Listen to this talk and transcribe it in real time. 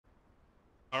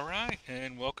Alright,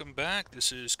 and welcome back.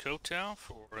 This is Kotal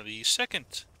for the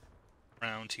second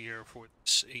round here for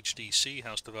this HDC,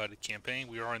 House Divided campaign.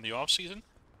 We are in the off-season.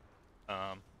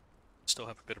 Still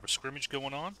have a bit of a scrimmage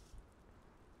going on.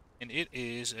 And it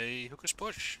is a hooker's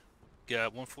push.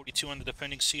 Got 142 on the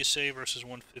defending CSA versus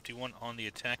 151 on the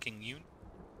attacking unit.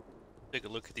 Take a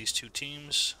look at these two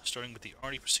teams. Starting with the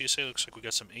Arty for CSA, looks like we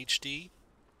got some HD.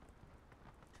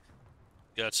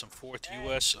 Got some 4th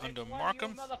US under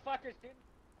Markham.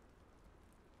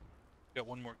 Got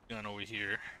one more gun over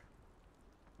here.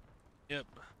 Yep,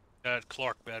 got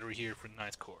Clark battery here for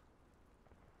 9th Corps.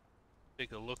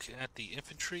 Take a look at the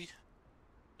infantry.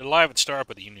 They're live at start,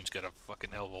 but the Union's got a fucking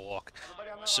hell of a walk.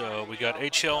 So we got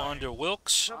HL under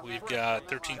Wilkes. We've got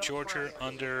 13th Georgia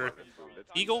under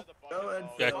Eagle.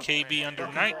 We've got KB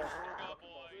under Knight.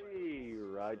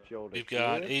 We've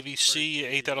got AVC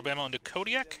 8th Alabama under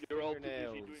Kodiak.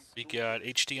 We got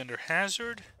HD under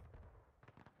Hazard.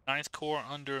 9th Corps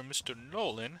under Mr.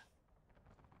 Nolan.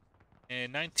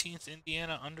 And 19th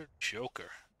Indiana under Joker.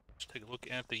 Let's take a look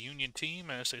at the Union team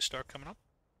as they start coming up.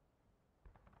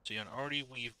 See, on Arty,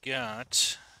 we've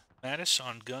got Mattis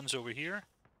on guns over here.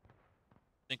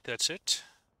 I think that's it.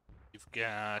 We've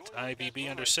got IVB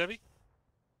under Sevi.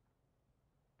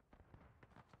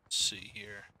 Let's see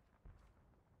here.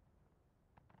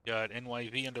 Got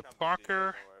NYV under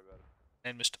Parker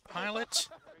and Mr. Pilot.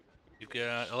 You've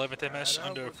got 11th MS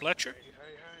under Fletcher.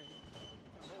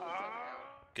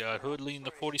 Got Hood leading the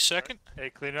 42nd.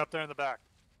 Hey, clean it up there in the back.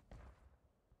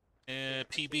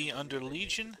 PB under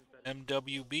Legion.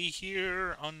 MWB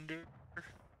here under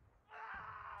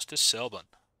Mr. Selbin.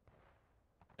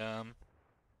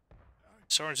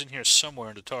 Sarge's in here somewhere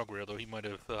in the tog rail, though he might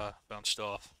have bounced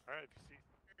off. All right.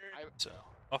 So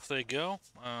off they go.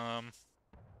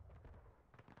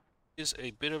 Is a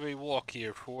bit of a walk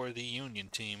here for the Union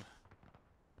team.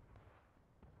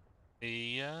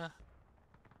 A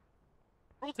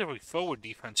relatively forward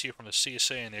defense here from the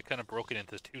CSA, and they're kind of broken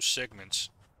into two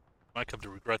segments. Might come to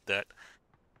regret that.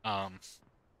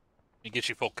 It gets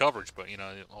you full coverage, but, you know,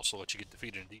 it also lets you get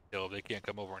defeated in detail if they can't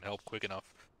come over and help quick enough.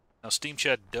 Now, Steam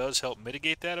Chat does help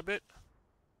mitigate that a bit.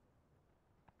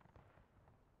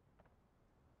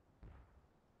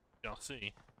 You'll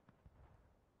see.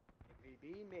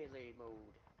 Melee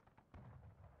mode.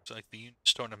 Looks like the unit's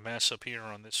starting to mass up here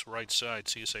on this right side,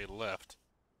 CSA left.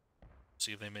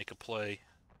 See if they make a play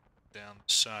down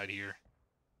the side here.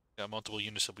 Got multiple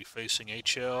units that'll be facing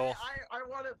HL,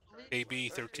 AB,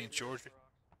 13th Georgia.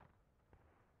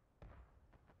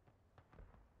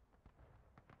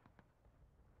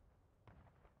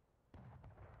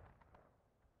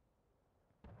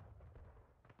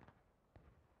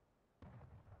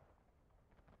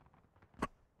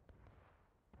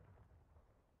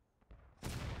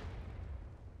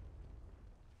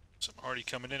 Some Arty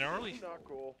coming in early. Not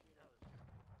cool.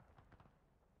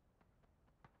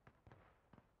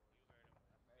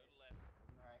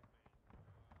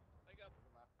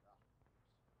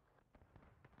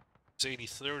 It's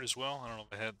 83rd as well. I don't know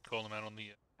if I had called them out on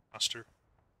the roster.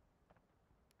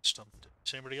 Stumped.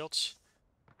 Is anybody else?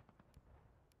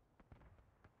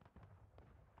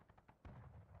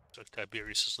 So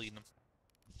Tiberius is leading them.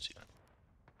 Let's see.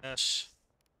 S.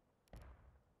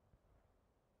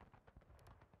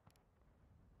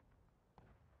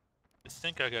 I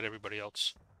think I got everybody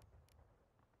else.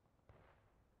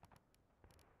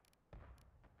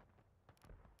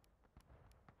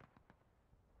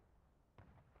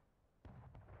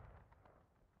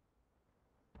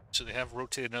 So they have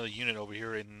rotated another unit over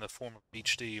here in the form of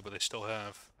HD, but they still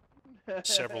have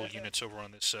several units over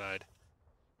on this side.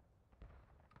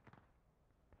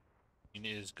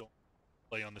 Unit is going to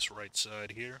play on this right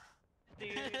side here.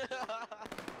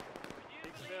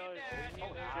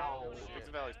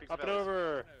 Up and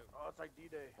over. Oh, it's like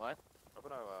D-Day. What? Up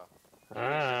and over.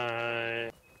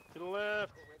 Hi. To the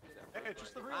left. Hey, it's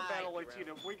just the real battle, like, you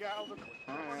know, we got all the...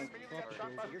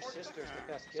 Your sister's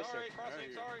the best kisser. Sorry.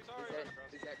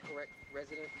 Is that correct,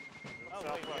 resident?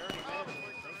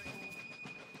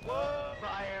 Whoa!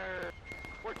 Fire!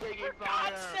 We're taking For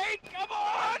fire! God's sake, come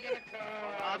on!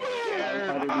 I'm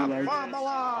scared!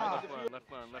 Marmalade!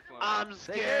 Left one. I'm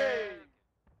scared!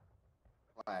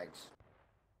 Flags.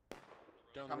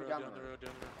 Down Coming the down road, the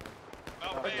down the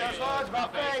road. road. Rick does loads,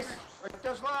 about face! Rick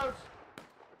does loads!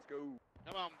 Let's go.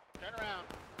 Come on, turn around.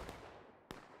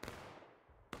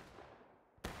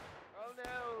 Oh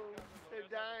no! They're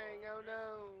dying, oh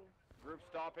no! Group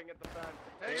stopping at the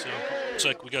fence. So looks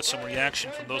like we got some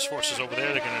reaction from those forces over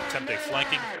there. They're going to attempt a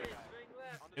flanking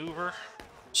maneuver.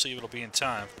 See if it'll be in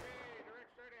time.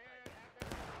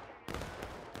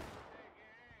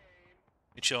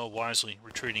 HL wisely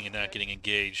retreating and not getting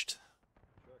engaged.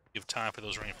 Give time for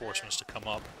those reinforcements to come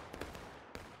up.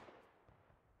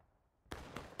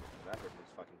 That person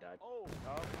just fucking died.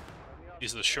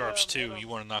 These are the sharps too. You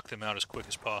want to knock them out as quick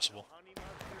as possible.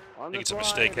 I On think it's this a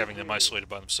mistake line, having them everything. isolated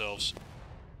by themselves.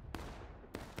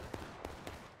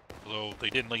 Although they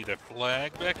didn't leave their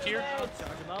flag back here,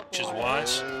 which is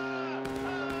wise.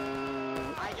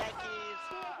 Hi, Yankees.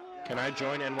 Can I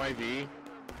join NYV?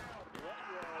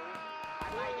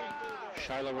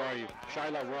 Shiloh, where are you?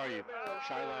 Shiloh, where are you?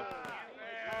 Shiloh.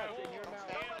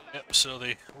 Yep, so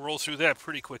they roll through that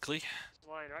pretty quickly.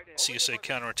 CSA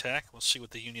counterattack. We'll see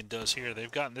what the Union does here.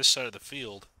 They've gotten this side of the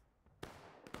field.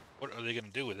 What are they going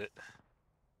to do with it?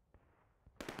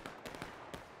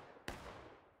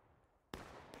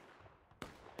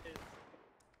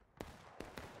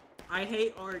 I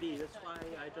hate Artie, that's why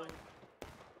I don't.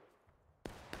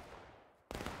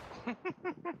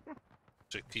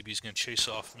 So PB's going to chase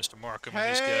off Mr. Markham and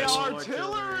these Hey, guys.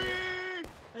 artillery!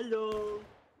 Hello.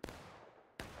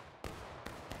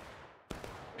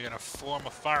 They're going to form a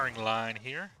firing line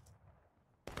here.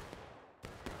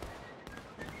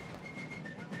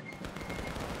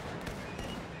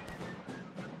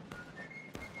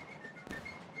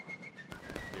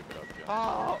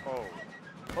 Oh, oh.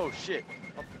 Oh, shit.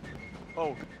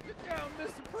 Oh. Get down,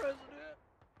 Mr. President!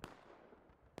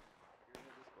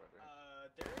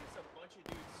 There is a bunch of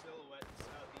dudes silhouette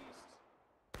southeast.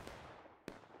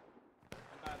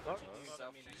 And by a bunch of dudes,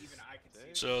 I mean even I can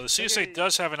see. So the CSA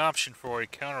does have an option for a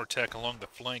counterattack along the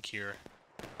flank here.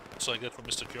 Looks like that's what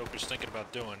Mr. Joker's thinking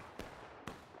about doing.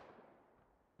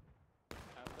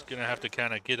 Gonna have to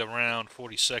kind of get around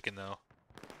 42nd though.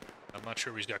 I'm not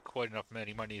sure if he's got quite enough men.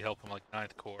 He might need help from like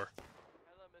 9th Corps.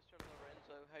 Hello, Mr.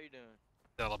 Lorenzo. How you doing?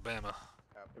 Alabama.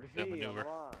 That maneuver.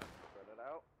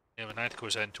 Yeah, but 9th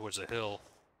Corps heading towards the hill.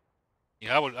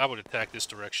 Yeah, I would attack this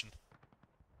direction.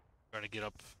 Try to get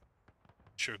up.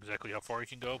 Not sure exactly how far you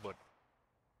can go, but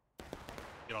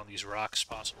get on these rocks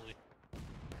possibly.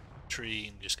 Tree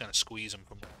and just kind of squeeze them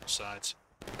from both sides.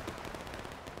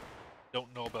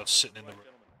 Don't know about sitting in the.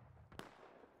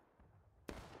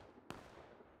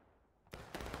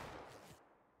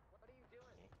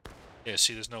 Yeah,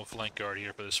 see, there's no flank guard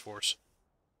here for this force.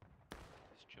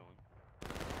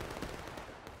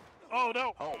 Oh,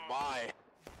 no! Oh, my.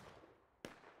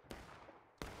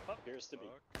 Appears to be.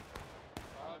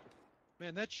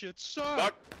 Man, that shit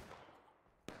sucks.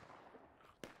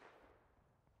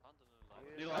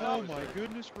 Oh my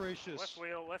goodness gracious. Left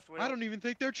wheel, left wheel. I don't even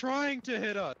think they're trying to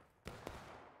hit us.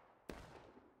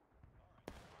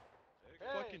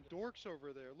 Fucking dorks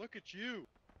over there. Look at you.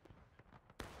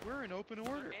 We're in open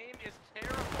order. Aim is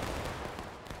terrible.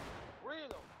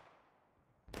 Real.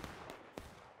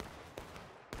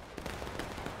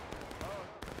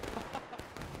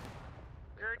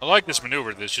 I like this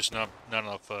maneuver. There's just not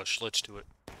enough Schlitz to it.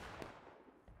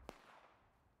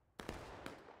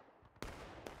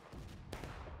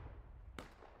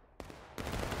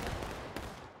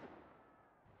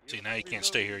 See, now you can't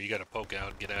stay here. You got to poke out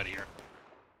and get out of here.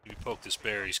 If you poke this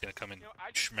bear, he's going to come and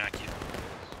smack you.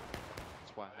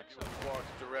 That's why Walks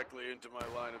directly into my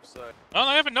line of sight. Oh,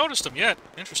 I haven't noticed them yet.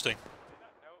 Interesting.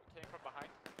 No, came from behind.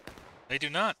 They do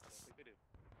not.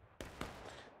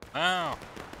 Wow.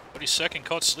 42nd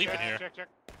caught sleeping here. Check, check.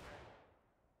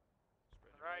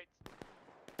 Right.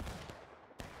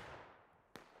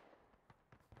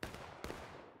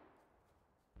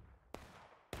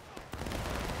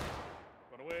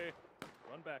 Run away.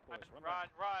 Run back, boys. Run back.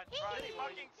 Run, you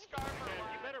fucking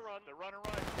Scarborough. You better run. They're running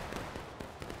right.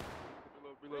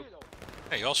 Reload.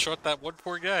 Hey, y'all shot that one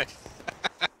poor guy.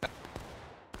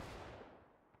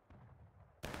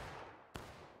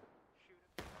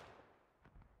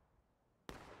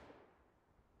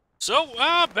 So,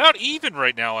 about even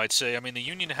right now, I'd say. I mean, the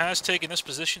Union has taken this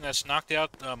position. That's knocked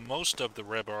out most of the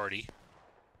Reb Arty. I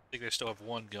think they still have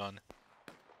one gun.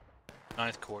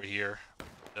 9th Corps here.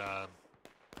 They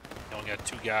only got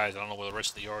 2 guys. I don't know where the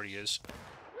rest of the Arty is.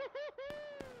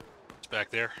 It's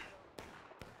back there.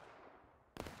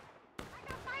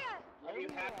 Are you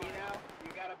happy now?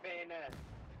 You got a bayonet.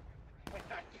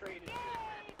 I traded you.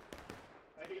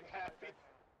 Are you happy?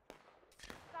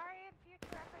 Sorry if future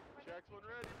reference. Checks when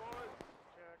ready, boys.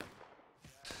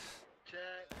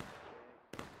 Check.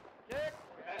 Check.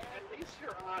 At least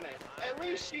you're honest. At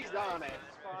least she's honest.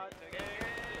 Oh,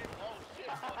 shit.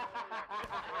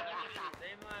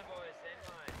 Same line, boys. Same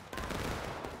line.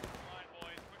 Line,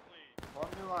 boys, quickly.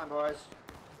 Form new line, boys.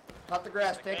 Cut the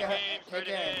grass. Take aim,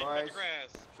 boys.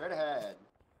 Straight ahead.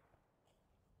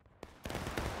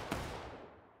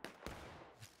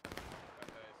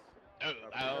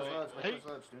 Make those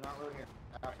loads. Do not load here.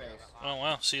 Oh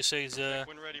wow, CSA's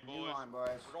When ready, boys. We're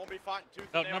gonna be fighting tooth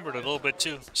and nail. outnumbered a little bit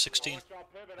too. 16.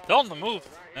 They're on the move.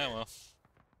 Yeah, well.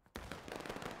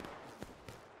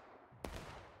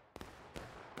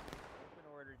 Open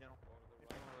order, gentlemen.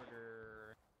 Open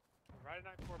order. Right at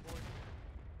 9-4, boys.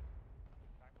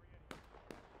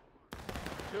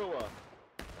 Tua.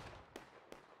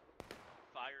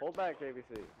 Fire. Hold back,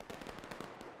 JVC.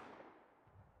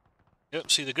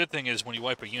 Yep, see, the good thing is when you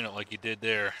wipe a unit like you did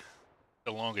there,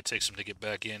 how long it takes them to get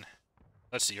back in.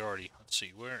 That's the Artie. Let's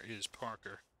see, where is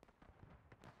Parker?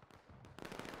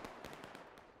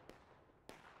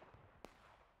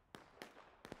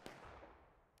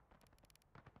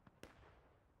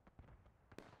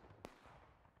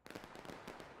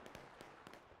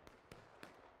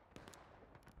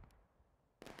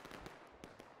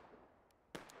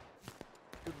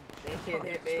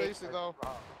 Stacy, though.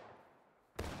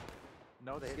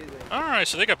 No, they hit. Alright,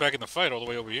 so they got back in the fight all the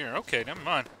way over here. Okay, never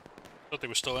mind. Thought they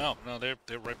were still out. No, they're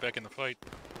right back in the fight.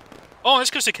 Oh,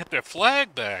 that's because they kept their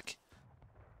flag back.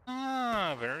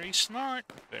 Ah, very smart.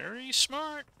 Very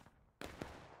smart.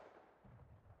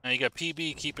 Now you got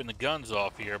PB keeping the guns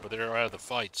off here, but they're out of the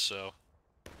fight, so...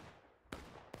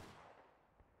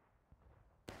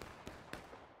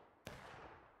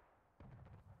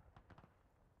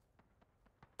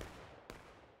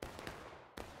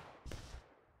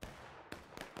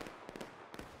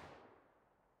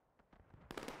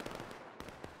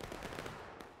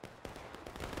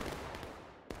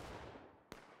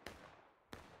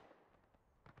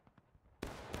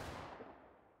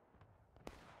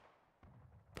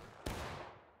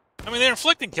 I mean, they're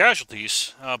inflicting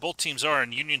casualties. Both teams are,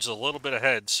 and Union's a little bit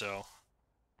ahead, so...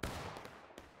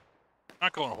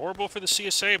 Not going horrible for the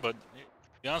CSA, but to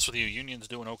be honest with you, Union's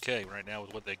doing okay right now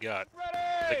with what they got.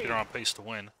 I think they're on pace to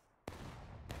win.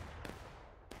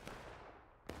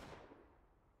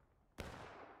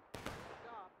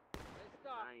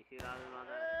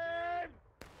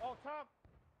 Oh, top.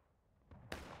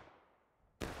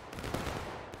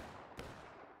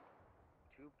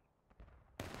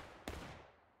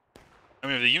 I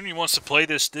mean, if the Union wants to play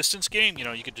this distance game, you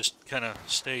know, you could just kind of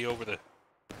stay over the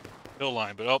hill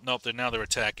line. But, oh, nope, now they're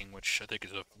attacking, which I think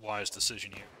is a wise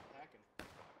decision here.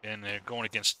 And they're going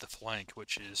against the flank,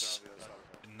 which is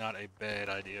not a bad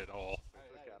idea at all.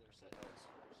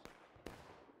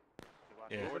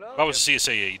 Yeah, if I was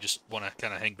CSA, you just want to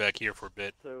kind of hang back here for a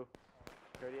bit. So,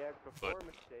 Kodiak, before But a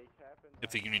mistake happened,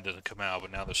 if the Union doesn't come out, but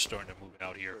now they're starting to move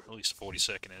out here. At least the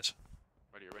 42nd is.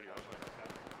 Ready.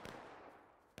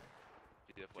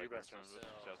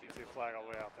 See a flag all the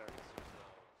way out there.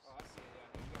 Oh, I see it.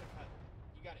 Yeah,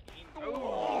 you gotta aim.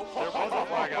 Oh, there was a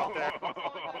flag out there.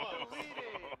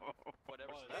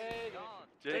 Whatever. Hey,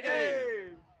 JK.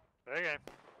 Okay.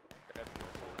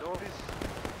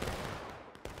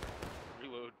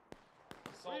 Reload.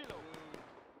 Assault wound.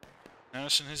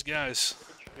 Nash and his guys.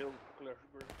 That's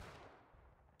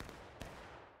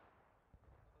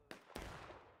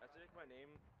like my name.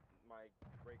 My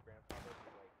great grandfather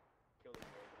killed a bear.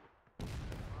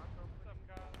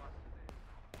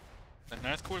 That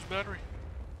 9th Corps battery?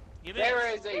 There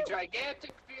is a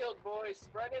gigantic field, boys.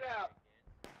 Spread it out.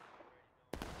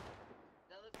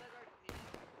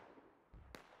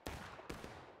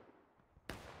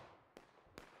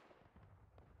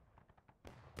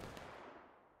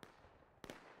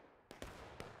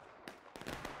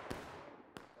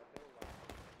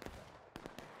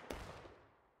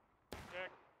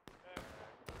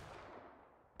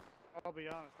 I'll be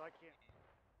honest, I can't.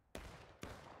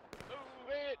 Move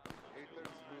it!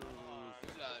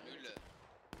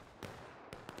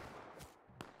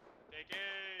 Take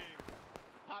aim!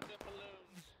 Pop the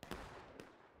balloons.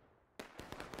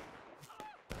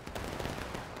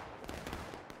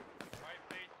 Right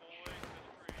face, boys, to the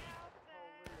tree.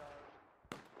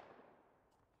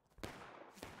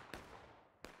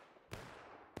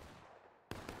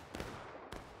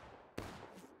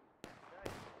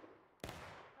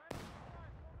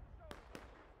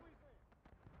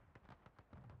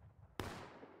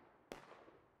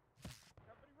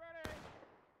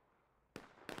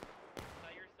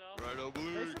 Right over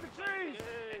blue. Face to the trees!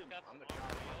 I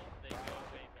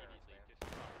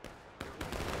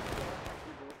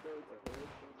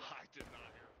did not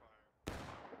hear fire.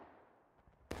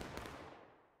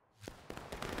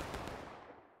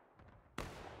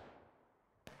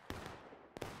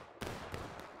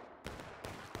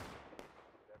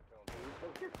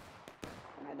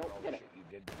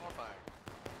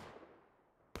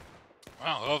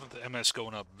 Wow, I love the MS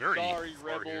going up very Sorry,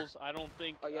 far here. rebels. I don't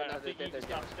think. Oh, yeah, no, I think they're you can down.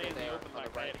 stop staying in the They're open on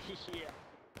like the right. that. Yeah.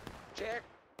 Check.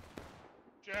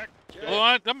 Well,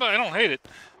 I don't hate it.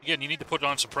 Again, you need to put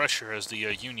on some pressure as the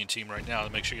Union team right now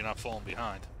to make sure you're not falling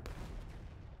behind.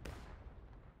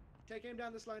 Take him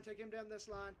down this line. Take him down this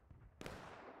line.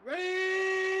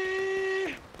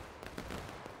 Ready!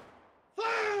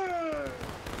 Fire!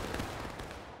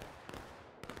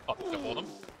 Oh, to hold him.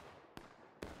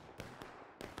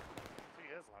 He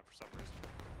is live for some reason.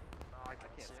 No, I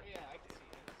can't see it. Yeah, I can see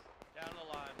it. Down the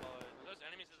line, boys. Those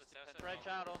enemies is a test. Stretch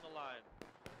out on the line.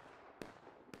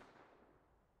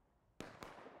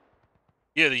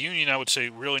 Yeah, the Union, I would say,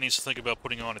 really needs to think about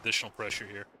putting on additional pressure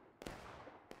here.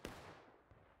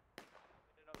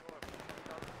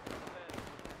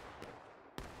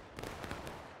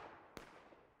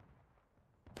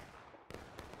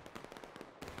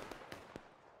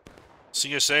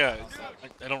 CSA,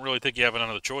 I don't really think you have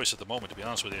another choice at the moment, to be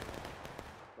honest with you.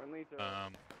 You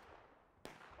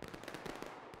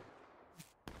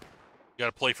got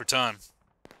to play for time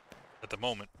at the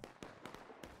moment.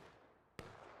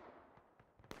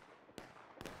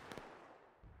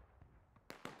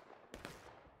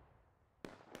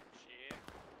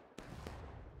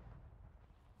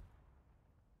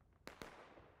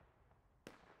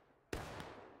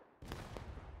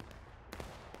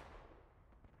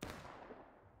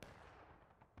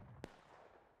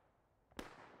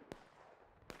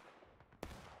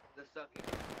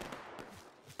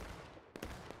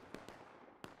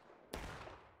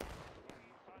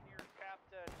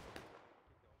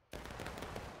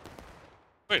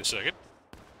 Wait a second.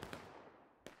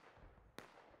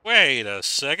 Wait a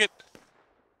second.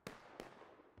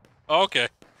 Okay.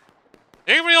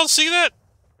 Anybody else see that?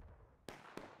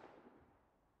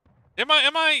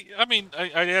 I mean,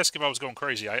 I'd ask if I was going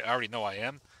crazy. I already know I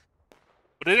am.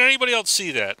 But did anybody else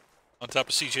see that on top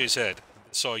of CJ's head? I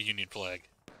saw a Union flag.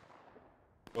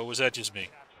 Or was that just me?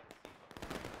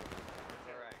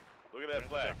 Look at that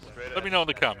flag. Straight Let me know in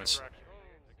the comments.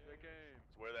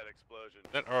 Where that explosion.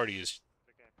 That already is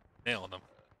nailing them.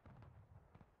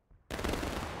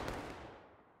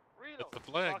 Hit the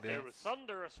flag, There man. was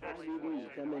thunderous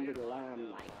Come into the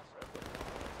limelight.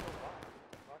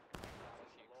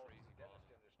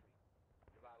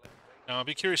 Now, I'll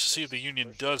be curious to see if the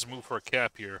Union does move for a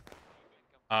cap here.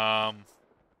 If I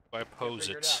oppose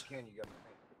it.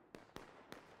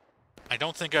 I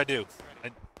don't think I do.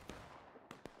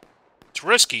 It's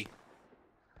risky,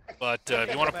 but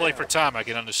if you want to play for time, I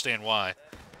can understand why.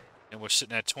 And we're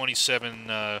sitting at 27,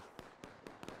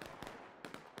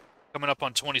 coming up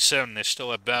on 27. They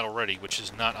still have battle ready, which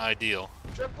is not ideal.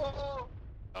 Triple!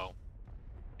 Oh,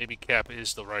 maybe cap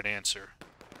is the right answer.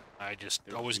 I just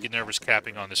always get nervous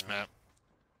capping on this map.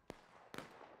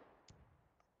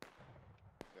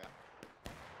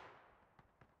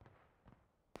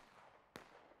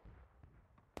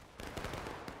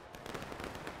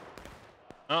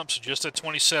 Oh, so just at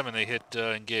 27 they hit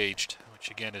engaged,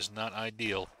 which again is not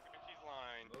ideal.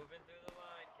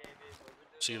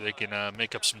 See if they can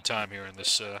make up some time here in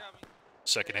this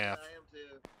second half.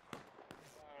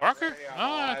 Parker?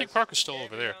 Oh, I think Parker's still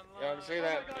over there. Y'all can see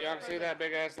that. Y'all can see that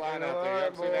big ass line out there.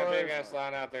 Y'all can see that big ass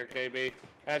line out there, KB.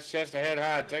 That's just ahead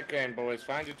high. Take aim, boys.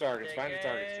 Find your targets. Find your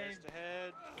targets. Just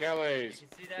ahead. Kelly's. You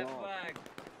see that flag?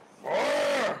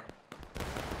 Fire!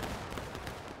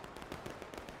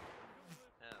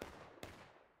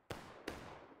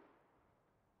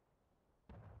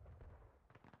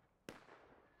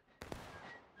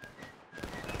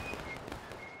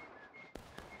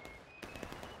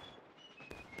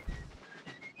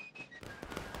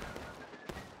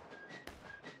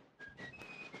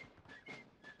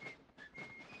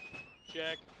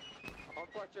 Check. On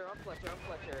Fletcher, on Fletcher, on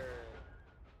Fletcher.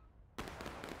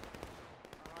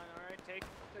 Alright, take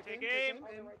Take aim.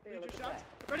 aim. Right there, Lead look your at shots.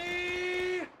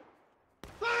 Ready!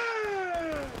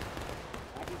 Fire!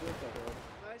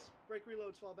 Nice. Break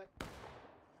reloads, fall back.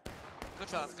 Good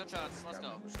shots, good shots. Let's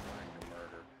go. Was trying to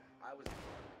murder. I was the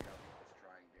one who was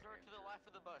trying to Turn to the left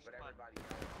of the bush. but Come on. everybody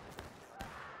else.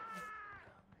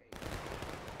 Hey, I'm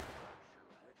not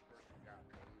sure which person got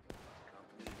paid, which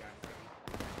company got paid.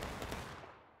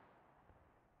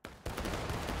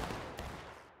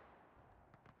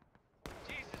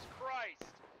 Jesus Christ!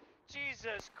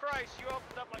 Jesus Christ! You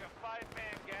opened up like a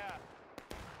 5-man gap.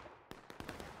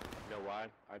 You know why?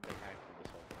 I've been hacking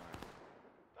this whole time.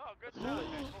 Oh, good job,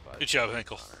 Michael. Good job,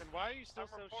 Hinkle. And why are you still I'm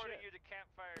so reporting shit? you to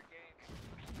Campfire Games.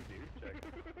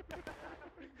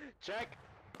 Check.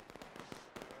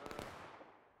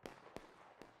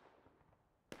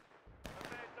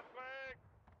 Okay, the flag.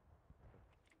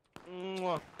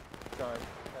 Sorry.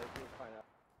 Gotta do it, find out.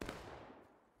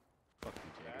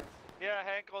 Yeah,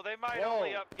 Henkel, they might Whoa. only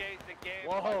update the game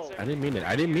Whoa. once I didn't mean it.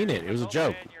 I didn't mean it. It was a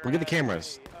joke. Look at the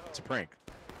cameras. It's a prank.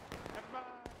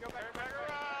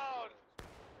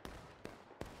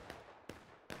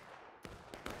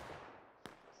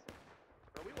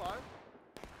 alive?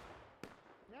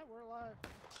 Yeah, we're alive.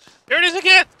 There it is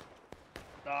again!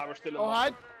 Nah, we're still in Oh,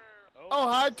 hi. Oh,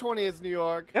 hi, 20th New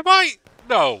York. Am I?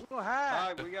 No. Oh,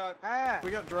 hi.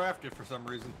 We got drafted for some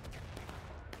reason.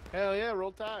 Hell yeah,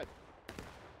 roll tide.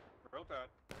 Roll Tide.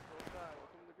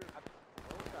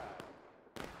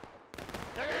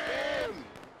 Damn!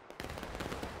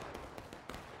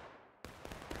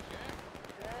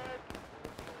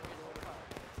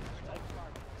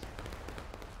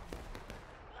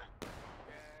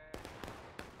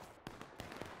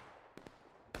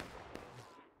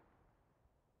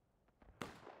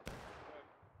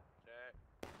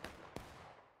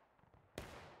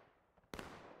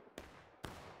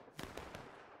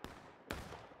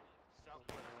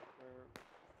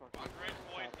 On grid,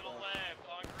 boys, to the left.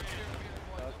 On grid.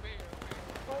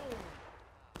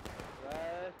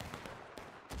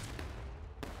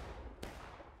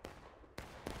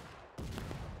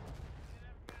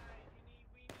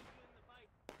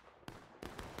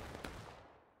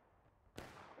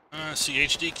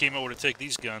 CHD came over to take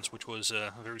these guns, which was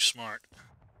very smart.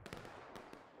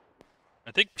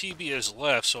 I think PB has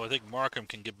left, so I think Markham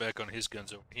can get back on his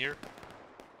guns over here.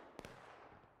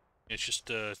 It's just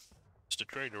a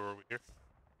trader over here,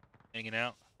 hanging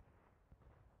out.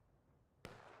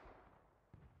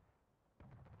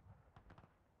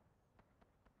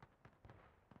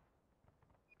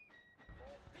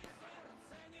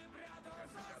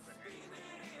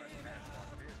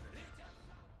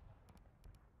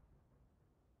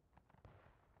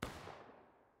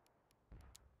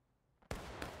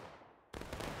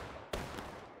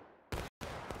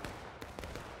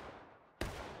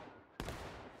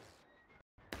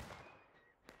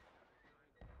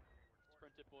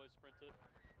 Sprint it, boys, sprint it.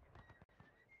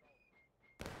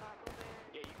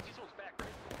 Yeah, you can see someone's back,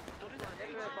 right?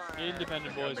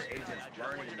 Independent boys. Spread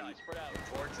out.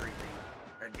 Torturing me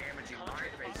and damaging my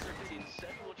face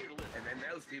and then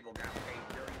those people got paid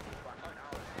millions of fucking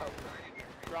dollars.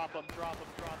 Drop them, drop them,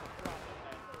 drop them, drop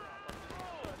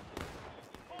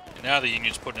them. And now the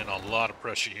Union's putting in a lot of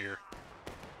pressure here.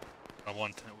 I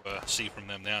want to see from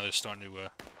them now. They're starting to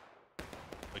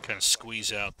kind of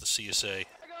squeeze out the CSA.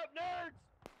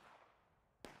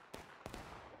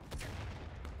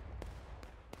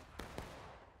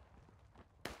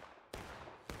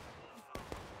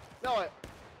 No, it.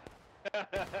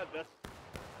 That's...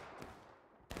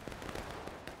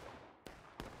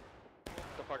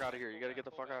 Get the fuck out of here. You gotta get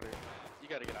the fuck out of here. You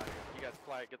gotta get out of here. You guys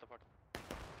quiet, get the fuck.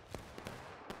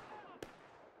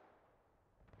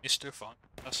 Mr.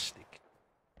 Fantastic.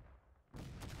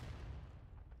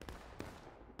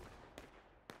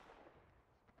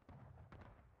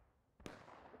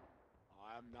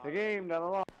 The game down the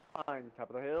line, top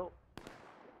of the hill.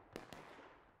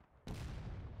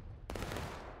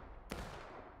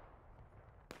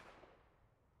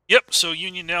 Yep, so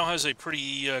Union now has a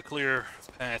pretty clear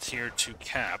path here to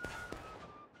cap.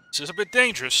 This is a bit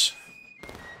dangerous.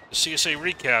 The CSA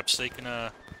recaps, they can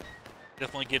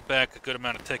definitely get back a good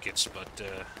amount of tickets, but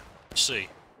we'll see.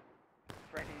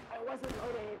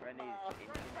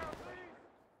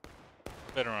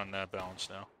 Better on that balance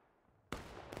now.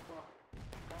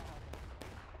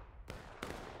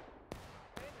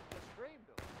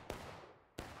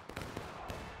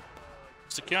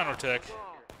 It's the counterattack.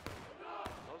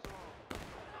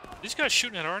 These guys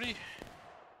shooting at Artie?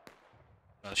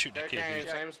 No, they're shooting at Take aim,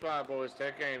 KB. same spot, boys.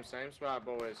 Take aim, same spot,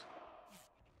 boys.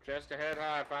 Chest ahead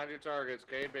high, find your targets,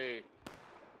 KB.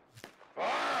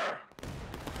 Fire!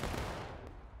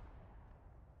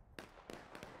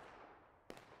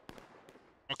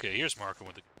 Okay, here's Markham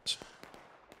with the guns.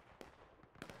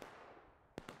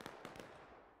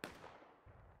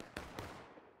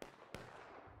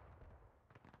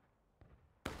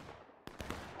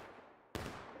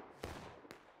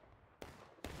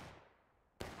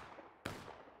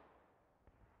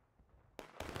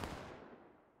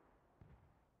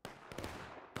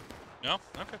 No?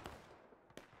 Okay.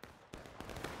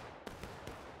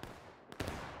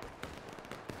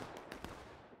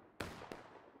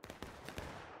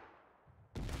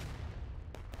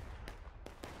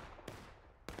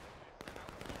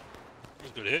 That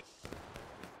was a good hit.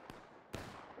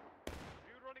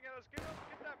 Dude running at us, get up,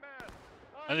 get that man.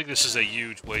 I think this is a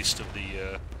huge waste of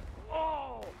the,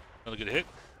 another good hit.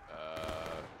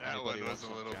 That one was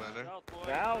a little better.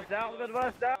 Down, good of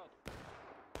us, down.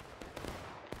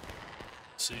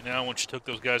 See, now once you took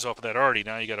those guys off of that Artie,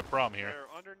 now you got a problem here.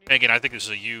 And again, I think this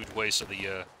is a huge waste of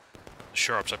the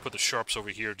sharps. I put the sharps over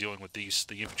here dealing with the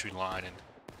infantry line and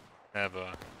have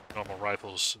normal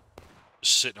rifles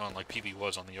just sitting on like PB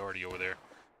was on the Artie over there.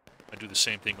 I do the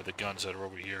same thing with the guns that are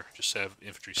over here. Just have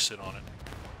infantry sit on it.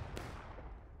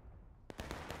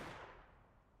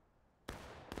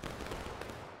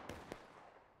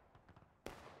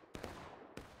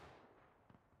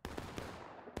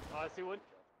 I see one.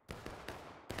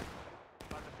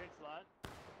 On the fence line.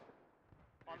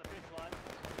 On the fence line.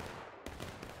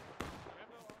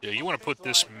 Yeah, you want to put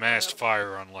this massed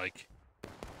fire on like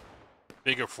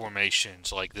bigger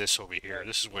formations like this over here.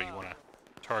 This is where you want to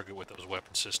target with those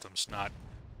weapon systems, not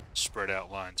spread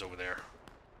out lines over there.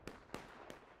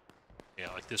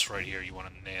 Yeah, like this right here, you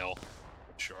want to nail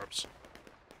sharps.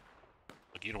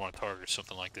 Like you don't want to target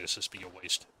something like this. This would be a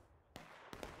waste.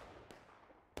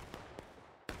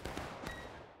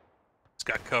 It's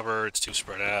got cover. It's too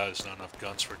spread out. There's not enough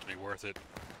guns for it to be worth it.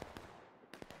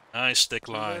 Nice thick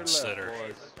lines that are.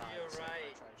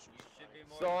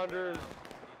 Saunders.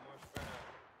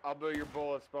 I'll be your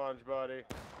bullet sponge, buddy.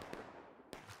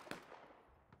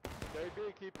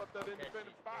 JB, keep up that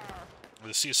independent fire. The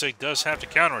CSA does have to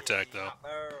counterattack, though.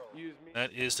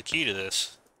 That is the key to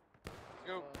this.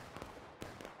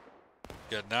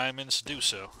 Got 9 minutes to do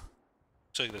so.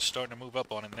 Looks like they're starting to move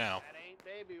up on it now. That ain't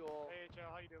baby oil. Hey, Joe,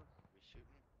 how you doing?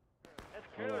 That's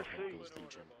good.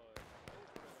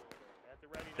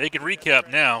 They can recap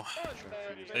now.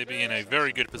 They'd be in a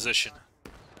very good position.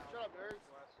 Shut up, nerds.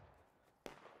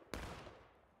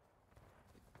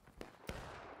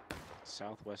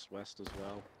 Southwest west as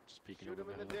well. Just peeking Shoot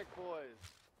over him in the the dick, boys.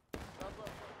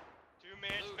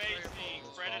 Two-man spacing.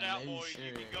 Spread it out, boys.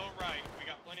 You can go right. We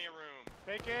got plenty of room.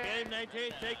 Take game,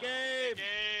 19. Take game.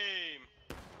 Game.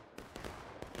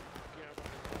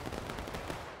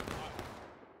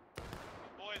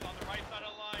 Boys, on the right side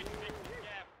of the line, take the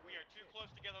gap. We are too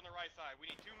close together on the right side. We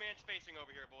need two-man spacing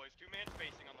over here, boys. Two-man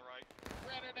spacing on the right.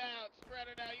 Spread it out. Spread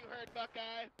it out. You heard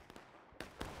Buckeye.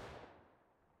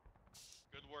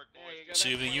 Good work, boys.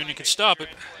 See if the Union can stop it.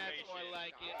 That's more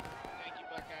like it. Thank you,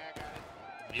 Buckeye. I got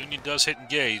it. The Union does hit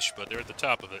engage, but they're at the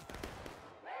top of it.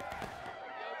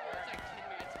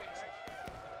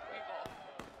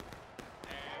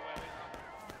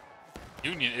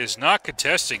 Union is not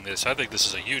contesting this. I think this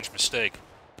is a huge mistake.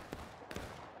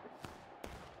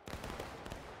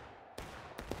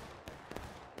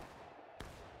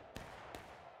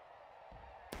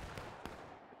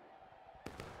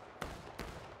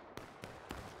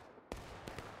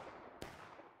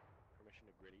 permission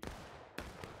to gritty.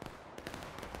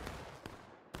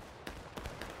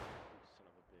 Son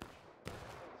of a bitch.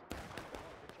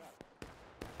 Good shot.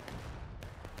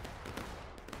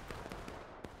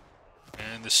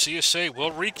 And the CSA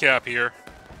will recap here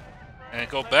and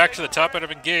go back to the top end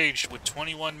of engaged with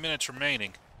 21 minutes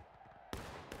remaining.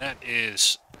 That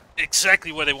is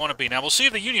exactly where they want to be. Now, we'll see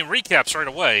if the Union recaps right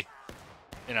away.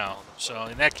 You know, so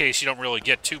in that case, you don't really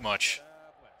get too much.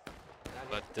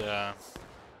 But,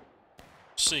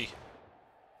 see.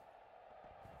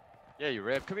 Yeah, you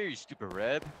Reb. Come here, you stupid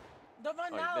Reb. Don't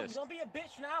run Oh, you now. missed. Don't be a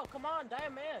bitch now. Come on,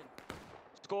 damn man.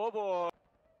 Scoreboard.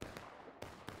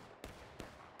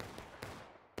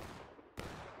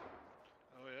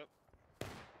 Oh, yep.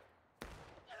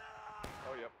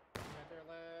 Oh, yep. Got their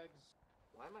legs.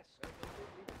 Why am I so good at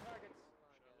leaving targets?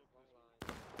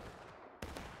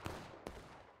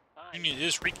 Union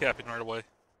is recapping right away.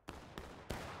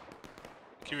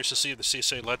 Curious to see if the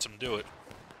CSA lets them do it.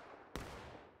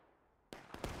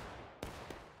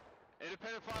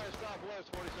 Independent fire,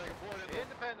 southwest, 42nd point.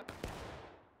 Independent.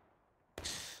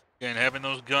 And having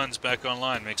those guns back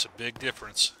online makes a big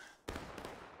difference.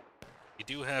 You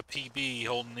do have PB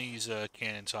holding these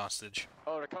cannons hostage.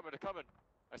 Oh, they're coming, they're coming.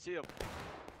 I see them.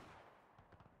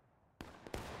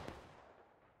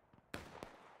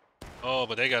 Oh,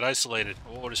 but they got isolated.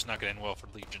 Oh, this is not going to end well for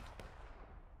Legion.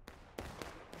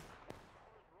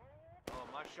 Oh,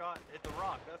 my shot hit the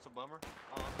rock. That's a bummer.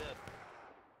 Oh, I'm dead.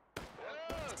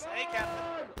 Hey,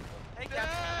 Captain. Hey,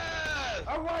 Captain.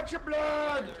 I want your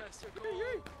blood!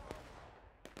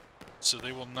 So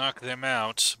they will knock them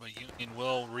out, but Union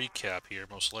will recap here,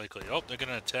 most likely. Oh, they're going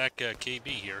to attack KB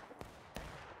here.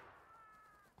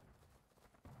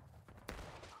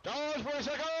 Dodge for a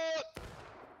second!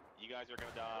 You guys are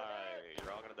gonna die.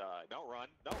 You're all gonna die. Don't run.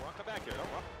 Don't run. Come back here. Don't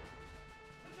run.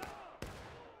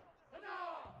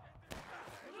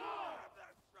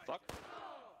 Fuck.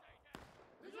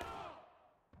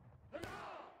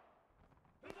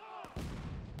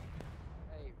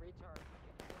 Hey, retard.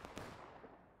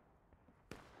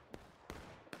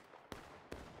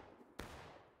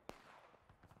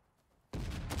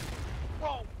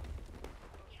 Whoa!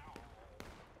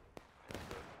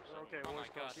 Okay, Oh my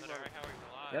God, how are we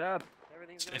alive? Get up.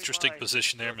 Everything's gonna be Interesting fine.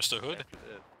 position there, Mr. Hood.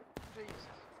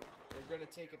 They're gonna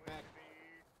take it back.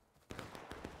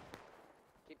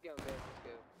 Keep going, guys. Let's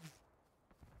go.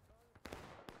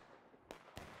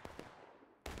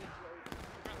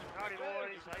 Howdy,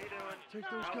 boys. How you doing? Take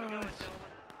those How we doing, guys.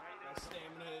 gentlemen? My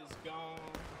stamina is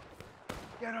gone.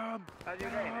 Get him! How's your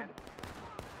day, man? This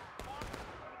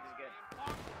is good.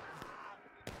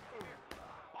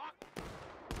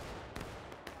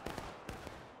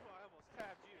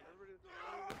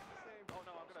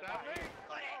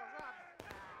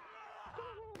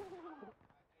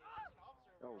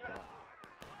 Oh god.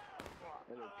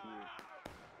 Hello, Peter.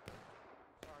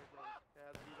 Sorry, bro. Yeah, I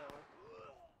had to do that one.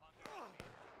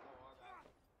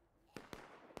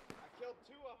 I killed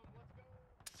 2 of them. Let's go.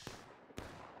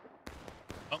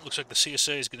 Well, looks like the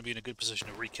CSA is going to be in a good position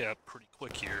to recap pretty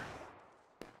quick here.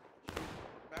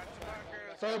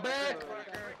 So back!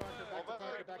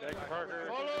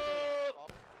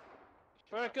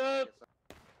 Back up!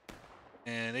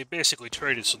 And they basically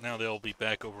traded, so now they'll be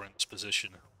back over in this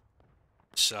position,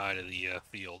 side of the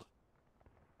field.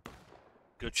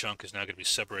 Good chunk is now going to be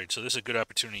separated, so this is a good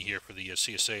opportunity here for the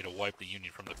CSA to wipe the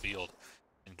Union from the field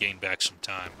and gain back some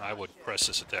time. I would press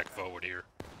this attack forward here.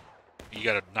 You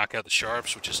got to knock out the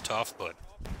Sharps, which is tough, but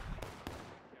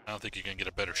I don't think you're going to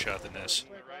get a better shot than this.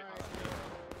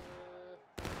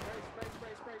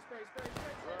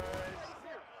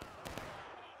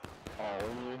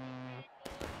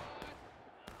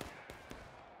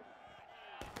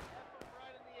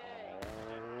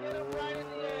 Get him right in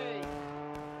the A.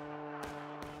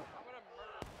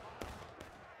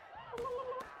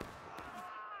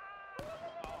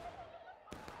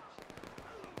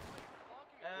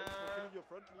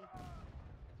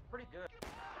 Pretty good.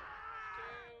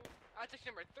 I took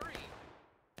number 3.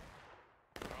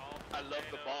 I love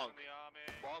the bonk.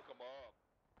 Bonk 'em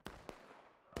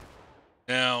up.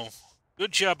 Now,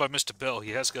 good job by Mr. Bell.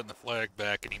 He has gotten the flag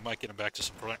back, and he might get him back to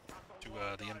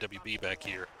the MWB back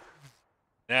here.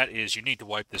 That is, you need to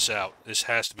wipe this out. This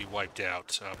has to be wiped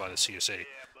out by the CSA.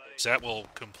 So that will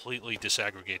completely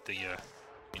disaggregate the Union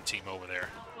team over there.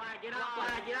 Get out,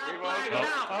 flag, get out, flag, get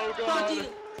out! Oh, God.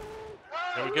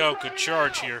 There we go. Good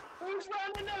charge here. Who's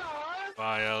running now?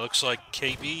 By, looks like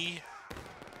KB.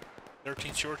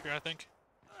 13th short here, I think.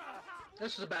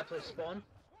 This is a bad place to spawn.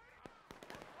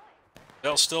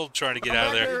 Bell's still trying to get out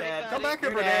of there. Come back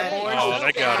here, Berdan, boys. Oh,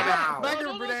 they got him. Back here,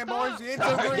 Berdan, boys. The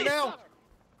intel's green now.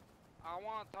 I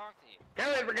want to talk to you.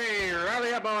 Kill it, brigade!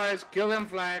 Rally up, boys! Kill them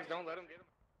flags. Don't let them get them.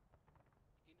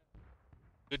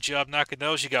 Good job knocking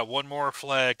those. You got one more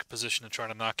flag position to try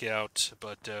to knock out,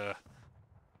 but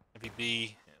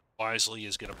MVB wisely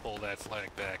is going to pull that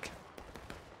flag back.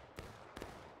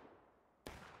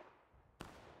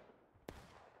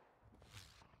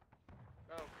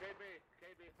 No, KB,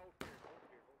 hold here.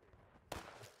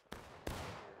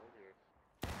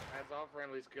 That's all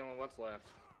friendlies killing what's left.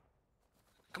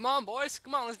 Come on, boys.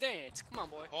 Come on, let's dance. Come on,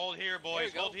 boy. Hold here,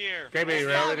 boys. Hold here. KB,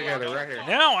 rally together, right here.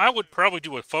 Now I would probably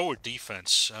do a forward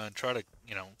defense and try to,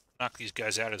 you know, knock these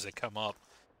guys out as they come up.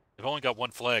 They've only got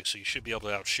one flag, so you should be able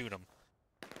to outshoot them.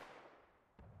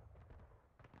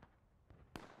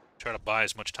 Try to buy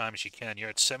as much time as you can. You're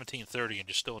at 17:30 and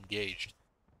you're still engaged,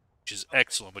 which is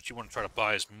excellent, but you want to try to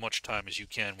buy as much time as you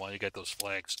can while you get those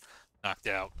flags knocked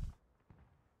out.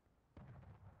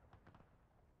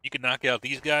 You can knock out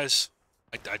these guys.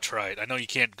 I tried. I know you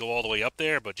can't go all the way up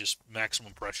there, but just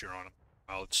maximum pressure on them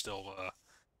while it's still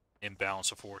in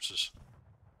balance of forces.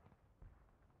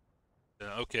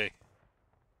 Okay.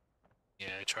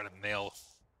 Yeah, I try to nail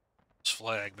this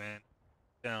flag, man.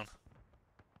 Down.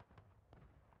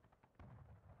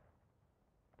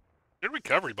 Good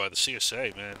recovery by the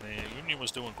CSA, man. The Union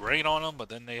was doing great on them, but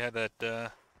then they had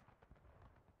that,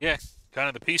 yeah, kind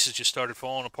of the pieces just started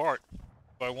falling apart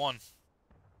by one.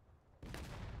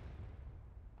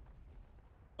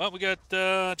 Well, we got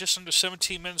just under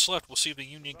 17 minutes left. We'll see if the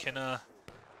Union can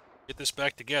get this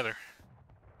back together.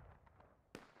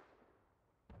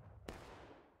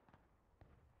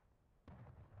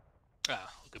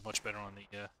 Looking much better on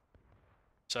the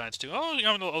sides too. Oh, you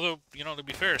know, although, you know, to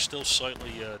be fair, still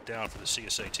slightly down for the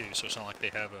CSA too. So it's not like they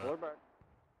have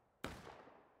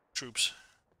troops.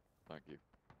 Thank you.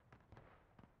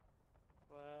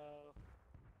 Wow.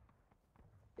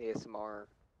 ASMR.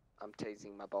 I'm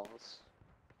tasing my balls.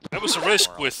 That was a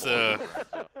risk with,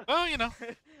 well, you know,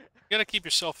 you gotta keep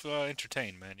yourself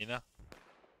entertained, man, you know?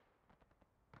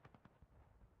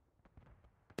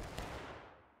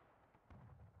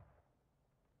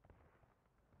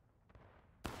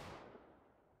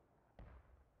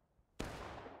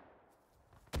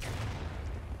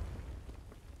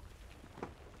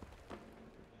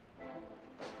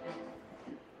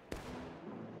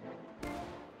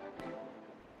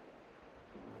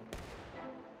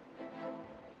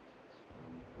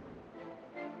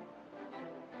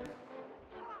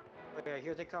 Okay,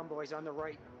 here they come, boys, on the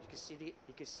right. You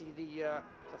can see the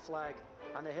flag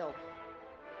on the hill.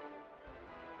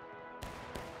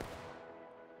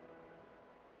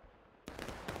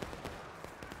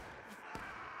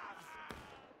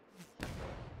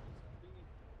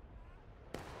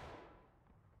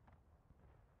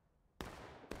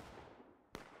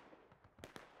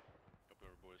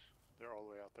 They're all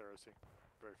the way out there, I see.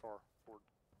 Very far forward.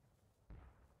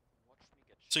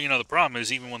 So, you know, the problem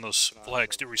is even when those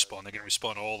flags do respawn, they're going to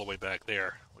respawn all the way back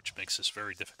there, which makes this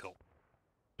very difficult.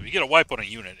 If you get a wipe on a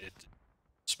unit,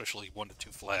 especially 1 to 2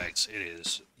 flags, it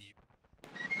is.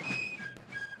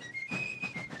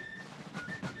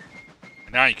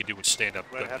 And now you can do with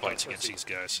stand-up gunfights against these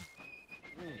guys.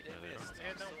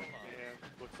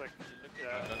 Looks like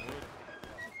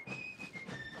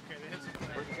Okay, they hit some.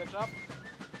 Where'd you catch up?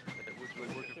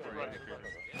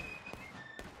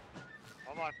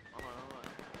 Hold on.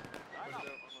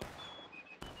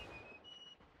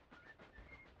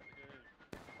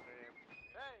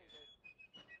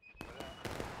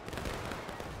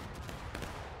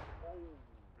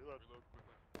 Reload.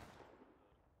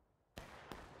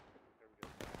 There we go.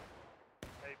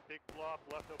 Hey, big blob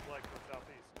left of flag from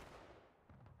southeast.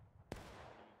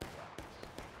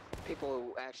 People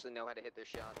who actually know how to hit their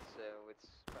shots, so it's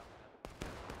probably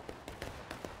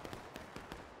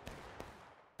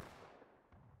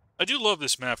I do love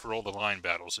this map for all the line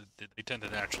battles. They tend to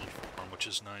naturally form, which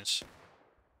is nice.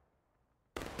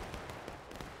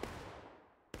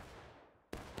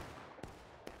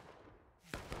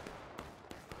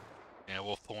 Yeah,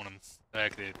 we'll phone him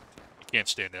back. You can't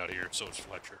stand out here, so it's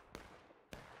Fletcher.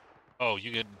 Oh,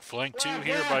 you get flanked too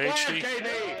here by HD?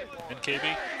 And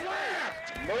KB?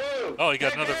 Oh, you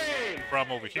got another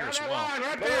problem over here as well.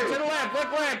 Right there to the left,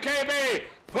 look left, KB!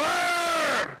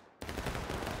 Firm!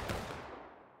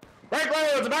 Break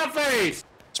loads, about face!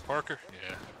 It's Parker?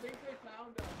 Yeah.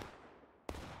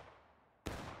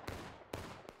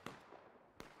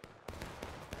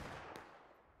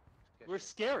 We're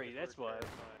scary, that's why.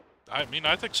 I mean,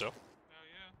 I think so.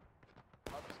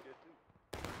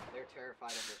 They're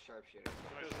terrified of the sharpshooters.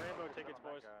 Those rainbow tickets,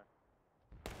 boys.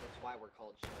 That's why we're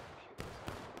called sharpshooters.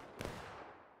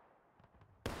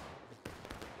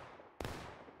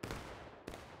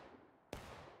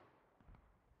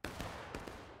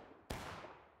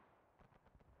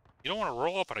 You don't want to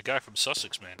roll up on a guy from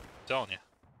Sussex, man. I'm telling you.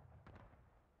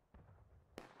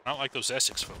 I don't like those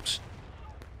Essex folks.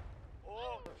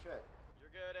 Oh, shit. You're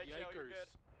good, Eggshell, you're good.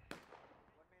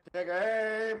 Take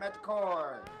aim at the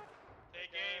corn.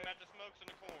 Take aim at the smokes in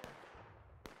the corn.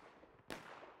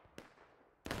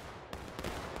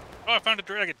 Oh, I found a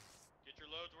dragon. Get your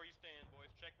loads where you stand,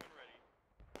 boys. Check when ready.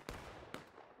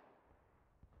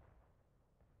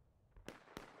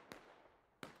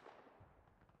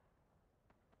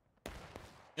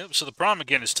 Yep, so the problem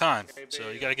again is time. So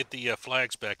you got to get the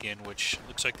flags back in, which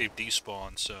looks like they've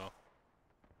despawned, so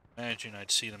imagine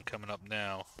I'd see them coming up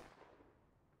now.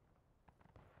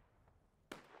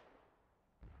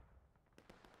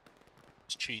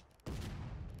 Let's cheat.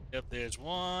 Yep, there's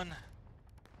one.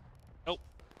 Nope.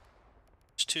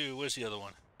 There's two. Where's the other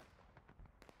one?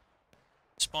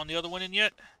 Spawn the other one in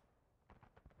yet?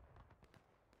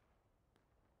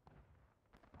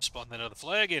 Spawn that other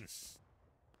flag in.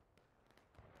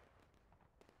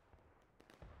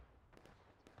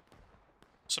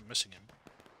 I'm missing him.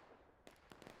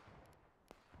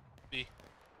 B.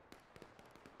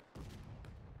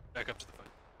 Back up to the fight.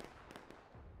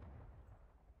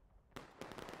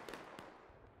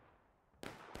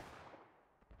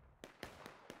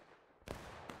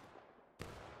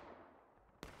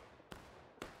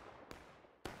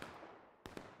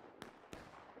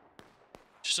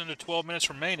 Just under 12 minutes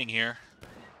remaining here.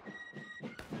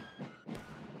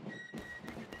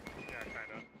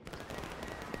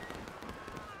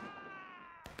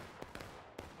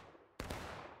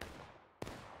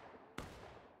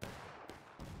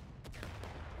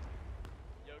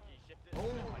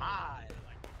 Oh my!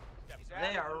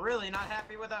 They are really not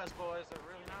happy with us, boys. They're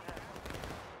really not happy.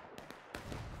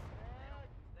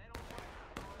 They don't like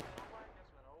us, boys. They don't like us,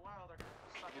 but oh well, they're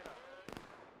gonna suck it up.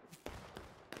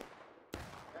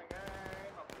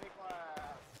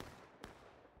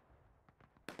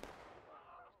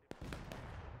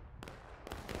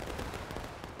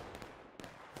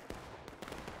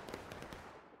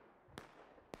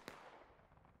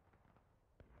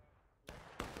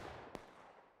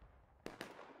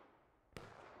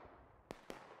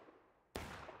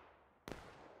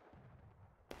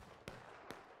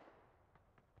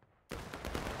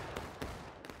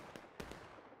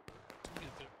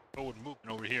 Forward movement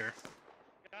over here.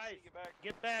 Guys,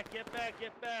 get back, get back,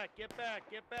 get back, get back,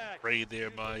 get back. Raid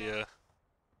there by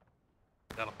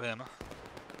Alabama.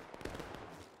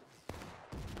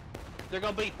 They're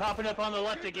gonna be popping up on the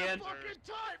left again.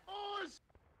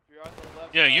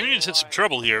 Yeah, Union's had some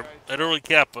trouble here at early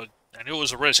cap, but I knew it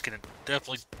was a risk, and it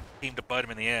definitely came to bite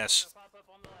him in the ass.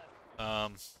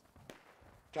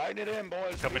 Tighten it in,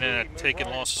 boys. Coming in and taking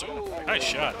losses. Ooh, nice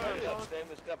shot.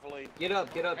 Get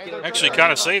up, get up, get up. Actually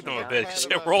kind of saved him a bit because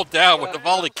it rolled down when the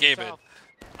volley came in.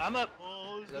 I'm up.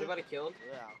 Is anybody killed?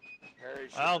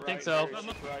 I don't think so.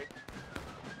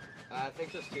 I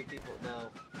think there's 2 people. No.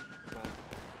 Come on.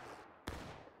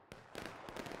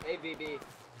 AVB.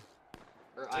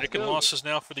 Taking losses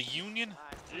now for the Union.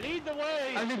 Lead the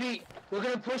way. IVB, we're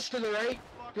gonna push to the right.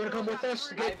 You wanna come with us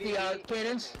to get the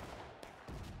cannons?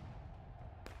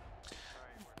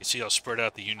 You see how spread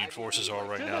out the Union forces are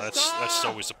right now. That's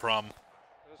always the problem.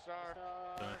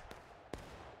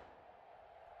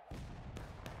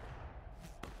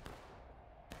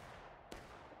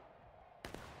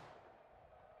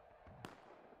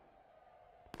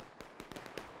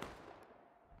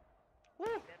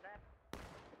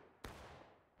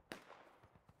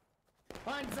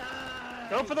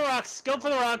 Go for the rocks. Go for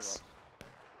the rocks.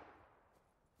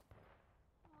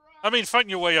 I mean, fighting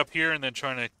your way up here and then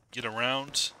trying to get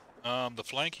around the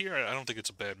flank here, I don't think it's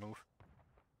a bad move.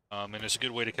 And it's a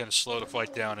good way to kind of slow the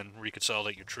fight down and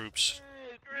reconsolidate your troops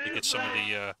to get some of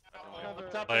the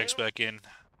flags back in.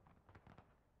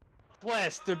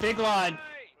 West, the big line.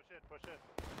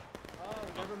 Oh,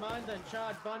 never mind then.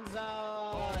 Charge,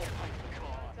 Banzai.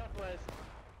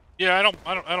 Yeah,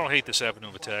 I don't hate this avenue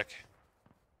of attack.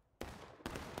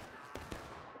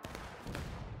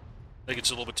 I think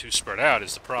it's a little bit too spread out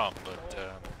is the problem, but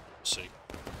we'll see.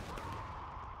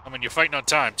 I mean, you're fighting on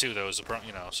time too, though, is the problem,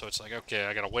 you know. So it's like, okay,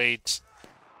 I gotta wait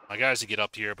my guys to get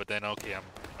up here, but then okay, I'm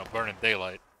burning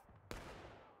daylight.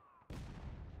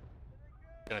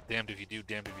 Kind of damned if you do,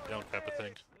 damned if you don't type of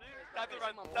thing.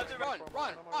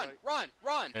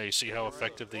 Run! Yeah, you see how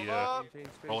effective the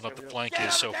rolling up the flank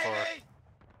is so far.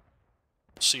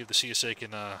 See if the CSA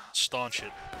can staunch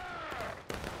it.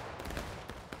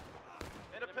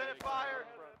 Independent fire!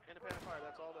 Independent fire,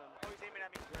 that's all done. Oh, he's aiming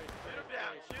at me. Shoot him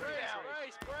down! Shoot him down!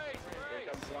 Here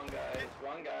comes one guy. It's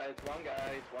one guy. It's one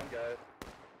guy. It's one guy.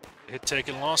 Hit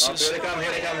taking losses. Here they come.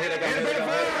 Here they come. Here they come. Here they come.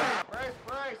 Brace,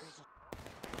 brace.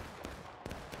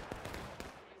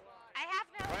 I have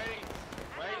no.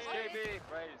 Brace, KB.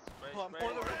 Brace.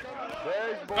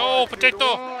 No, potato!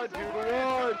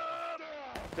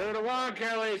 2 to 1,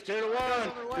 Kelly's 2 to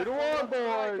 1. 2 to 1,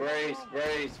 boys. Brace,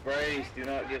 brace, brace. Do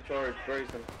not get charged. Brace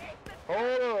them.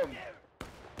 Hold them.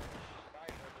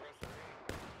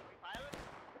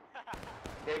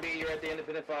 KB, you're at the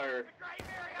independent fire.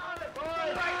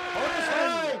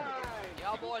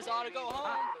 Y'all boys ought to go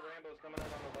home.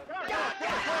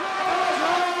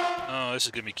 Oh, this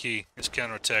is gonna be key. This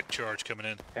counterattack charge coming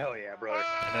in. Hell yeah, brother.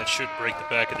 And that should break the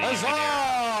back of the Union here.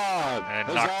 And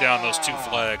knock down those 2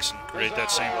 flags and create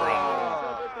that same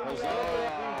problem.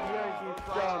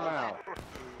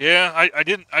 Yeah,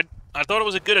 I thought it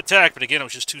was a good attack, but again, it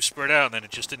was just too spread out, and then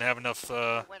it just didn't have enough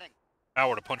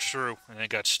power to punch through, and then it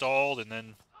got stalled, and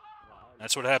then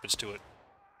that's what happens to it.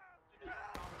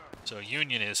 So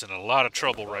Union is in a lot of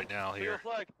trouble right now here.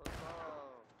 Come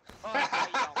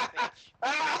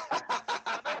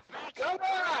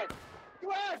on! Come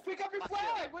on, pick up your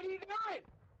flag! What are you doing?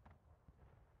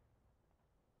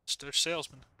 It's their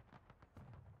salesman.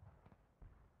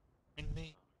 In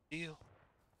me, deal.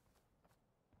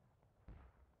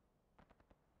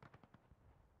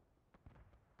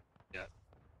 Yeah.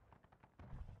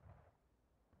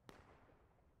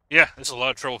 Yeah, this is a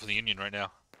lot of trouble for the Union right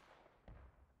now.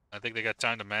 I think they got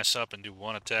time to mass up and do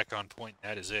one attack on point.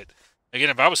 That is it. Again,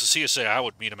 if I was a CSA, I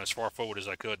would meet him as far forward as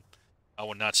I could. I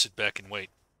would not sit back and wait.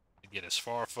 I'd get as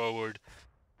far forward,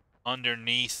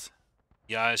 underneath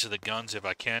the eyes of the guns if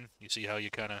I can. You see how you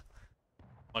kind of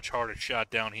much harder shot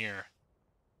down here.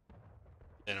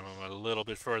 And I'm a little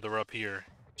bit further up here.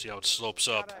 See how it slopes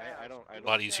up. A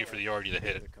lot easier for the Arty to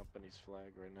hit it. Company's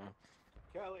flag right now.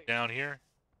 Down here.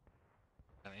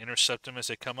 And intercept them as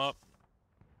they come up.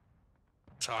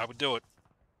 That's how I would do it.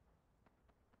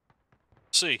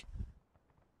 See.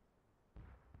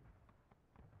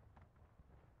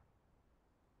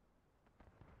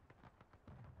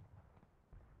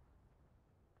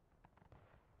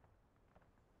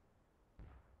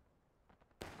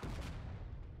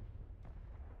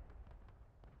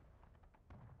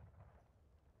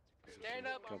 Stand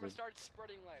up, I'm gonna start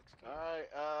spreading legs.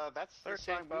 Alright, that's the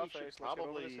same Buffalo, we should let's get over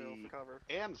probably this hill for cover.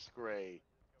 Amscray.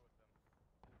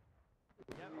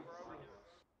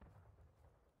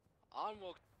 On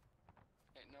Wilkes.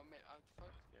 Hey, no, man,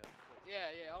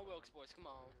 yeah, on Wilkes, boys, come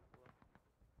on.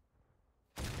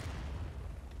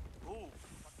 Ooh.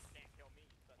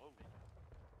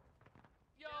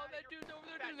 Yo, that dude's over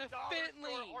there doing the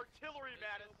Bentley. Artillery,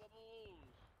 man.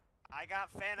 I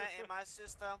got Fana in my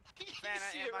system.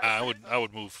 Fana in my I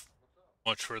would move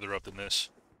much further up than this.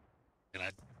 And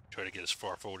I try to get as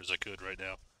far forward as I could right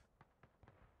now.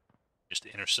 Just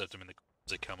to intercept them as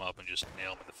they come up and just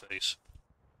nail them in the face.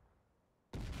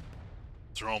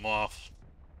 Throw them off.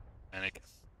 Panic.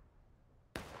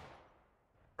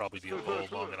 Probably be able to hold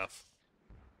long enough.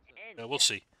 We'll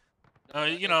see.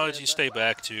 You know, as you stay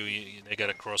back too, they got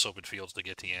to cross open fields to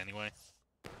get to you anyway.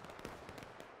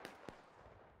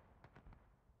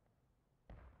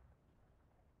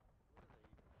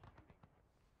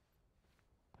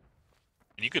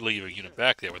 And you could leave a unit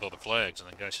back there with all the flags, and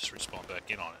then guys just respawn back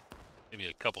in on it. Maybe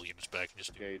a couple units back and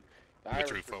just do The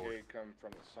Irish retreat forward. Brigade come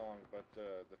from the song, but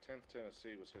the 10th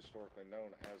Tennessee was historically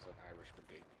known as an Irish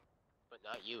Brigade. But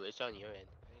not you, it's on your end.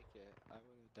 Take it. I would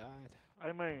have died.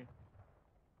 I mean.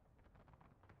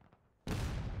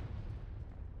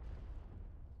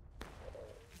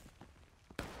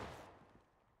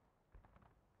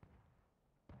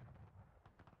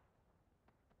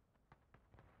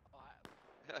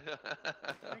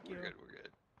 Thank you. We're good, we're good.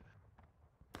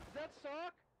 Does that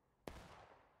suck?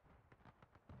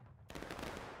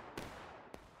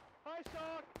 Hi,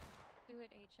 Sock! Do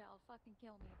it, HL. Fucking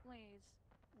kill me, please.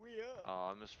 We up.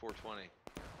 Oh, I missed 420.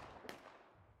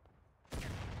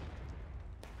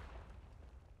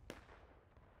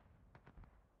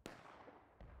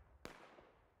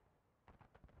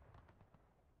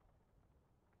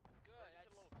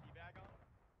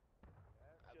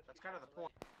 That's kind of the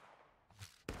point.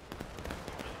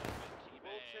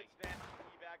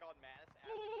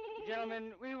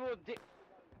 Gentlemen, we will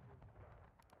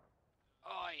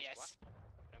Oh, yes.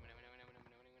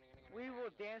 we will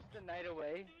dance the night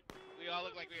away. We all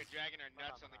look like we were dragging our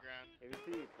nuts on the ground.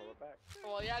 ABC, pull it back.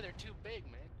 Well, yeah, they're too big,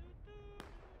 man.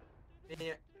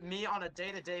 Me on a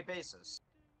day-to-day basis.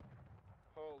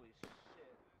 Holy shit.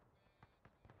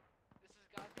 This is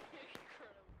goddamn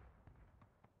incredible.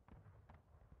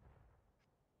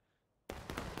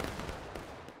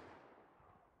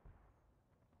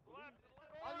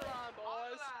 On the line,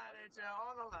 boys.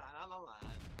 On the line.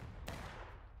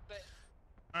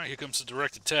 Alright, here comes the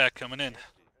direct attack coming in.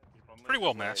 Pretty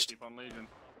well matched. Keep on leaving.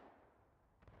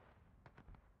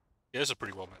 Yeah, it's a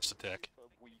pretty well matched attack. I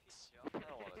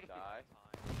don't want to die.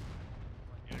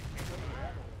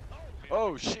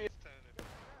 Oh shit!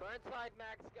 Burnside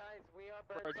max, guys. We are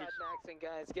Burnside maxing,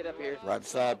 guys. Get up here. Right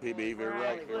side, PB, very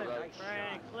right, very right.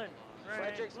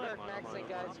 Fredericksburg maxing,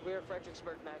 guys. We're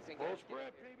Fredericksburg maxing, guys.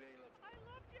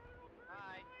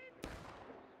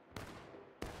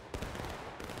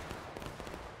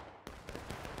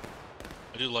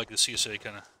 I do like the CSA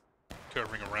kind of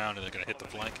covering around and they're going to hit the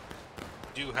flank.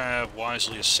 We do have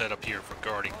Wisely a set up here for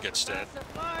guarding Getstead.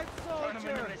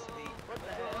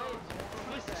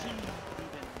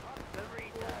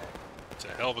 It's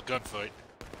a hell of a gunfight.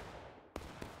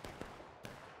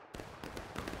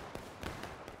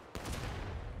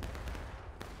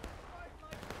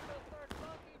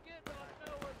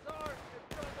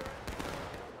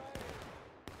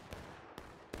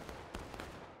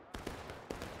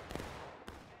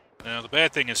 Now the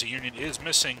bad thing is the Union is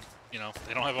missing, you know,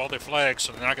 they don't have all their flags,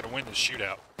 so they're not going to win this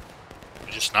shootout.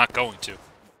 They're just not going to.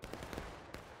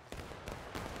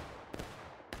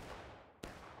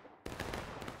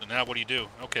 So now what do?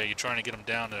 Okay, you're trying to get them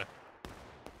down to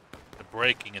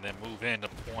breaking and then move into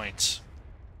points.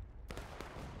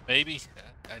 Maybe?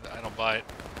 I don't buy it.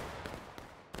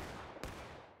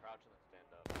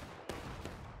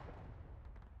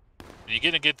 You're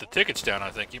going to get the tickets down, I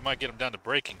think. You might get them down to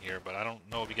breaking here, but I don't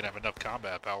know if you can have enough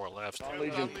combat power left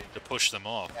to push them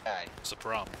off. That's the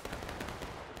problem.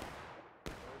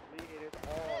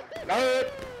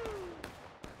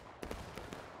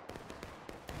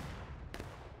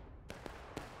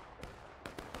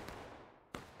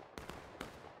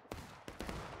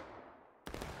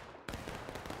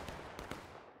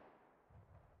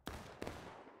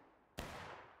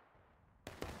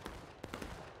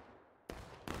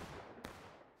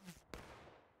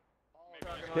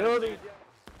 Kill these.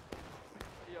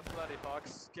 You bloody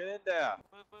fox. Get in there.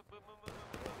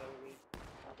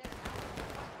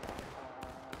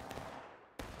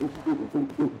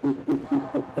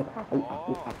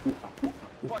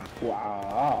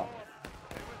 Wow.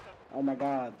 Oh my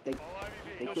god. They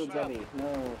killed Jebby.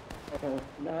 No. Oh,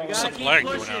 no. There's some flag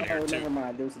going out here, Oh, too. never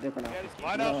mind. There's a different option.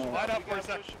 Line up for a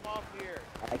second.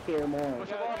 I care more. Push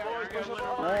them off, boys. Push them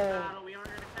off. No. We aren't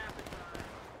gonna cap it.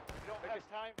 We don't have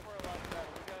time for a lot of that.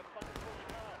 We gotta fucking pull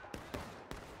it out.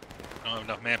 I don't have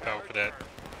enough manpower for that.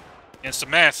 Against the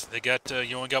math, they got,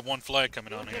 you only got one flag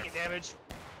coming on here. Damage.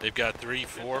 They've got 3,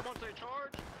 4.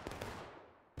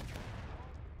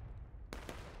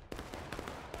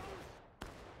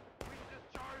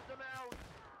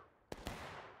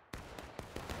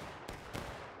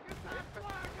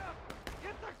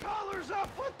 $100 up.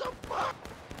 What the fuck?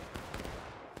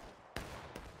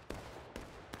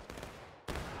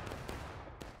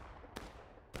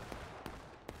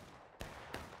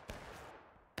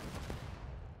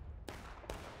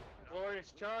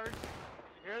 Glorious charge.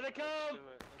 Here they come.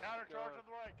 Counter charge on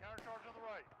the right. Counter charge on the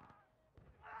right.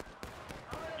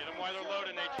 Get them while they're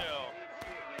loading, HL.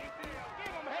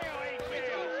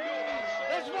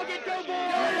 Let's fucking go,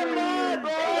 boys!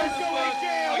 Let's go,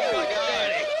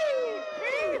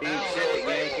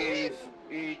 Yankees.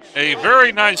 A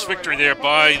very nice victory there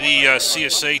by the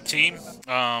CSA team.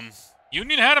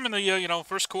 Union had them in the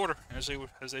first quarter, as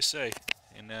they say,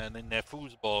 in that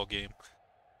foosball game.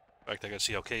 In fact, I got to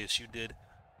see how KSU did.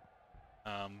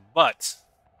 But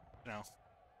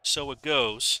so it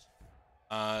goes.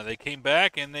 They came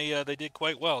back and they did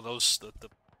quite well. The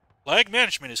flag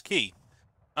management is key.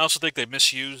 I also think they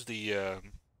misused the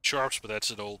sharps, but that's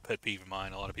an old pet peeve of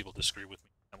mine. A lot of people disagree with me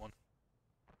on that one.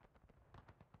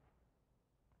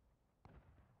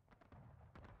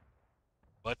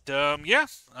 But yeah,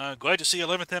 glad to see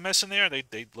 11th MS in there.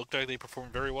 They looked like they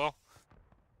performed very well.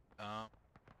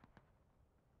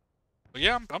 But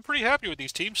yeah, I'm pretty happy with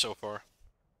these teams so far.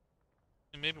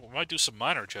 And maybe we might do some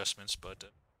minor adjustments, but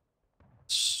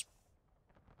it's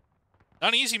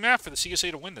not an easy map for the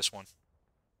CSA to win this one.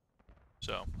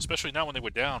 So, especially now when they were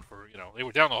down for, they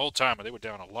were down the whole time, but they were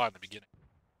down a lot in the beginning.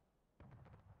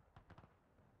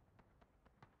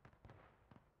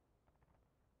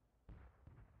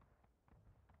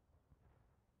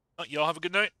 Y'all have a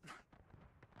good night.